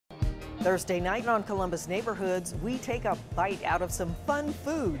Thursday night on Columbus Neighborhoods, we take a bite out of some fun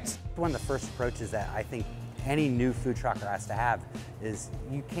foods. One of the first approaches that I think any new food trucker has to have is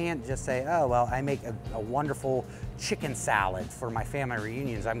you can't just say, oh, well, I make a wonderful chicken salad for my family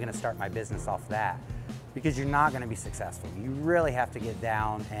reunions. I'm going to start my business off that. Because you're not going to be successful. You really have to get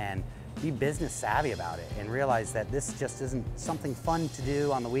down and be business savvy about it and realize that this just isn't something fun to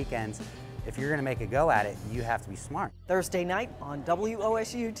do on the weekends. If you're going to make a go at it, you have to be smart. Thursday night on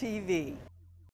WOSU TV.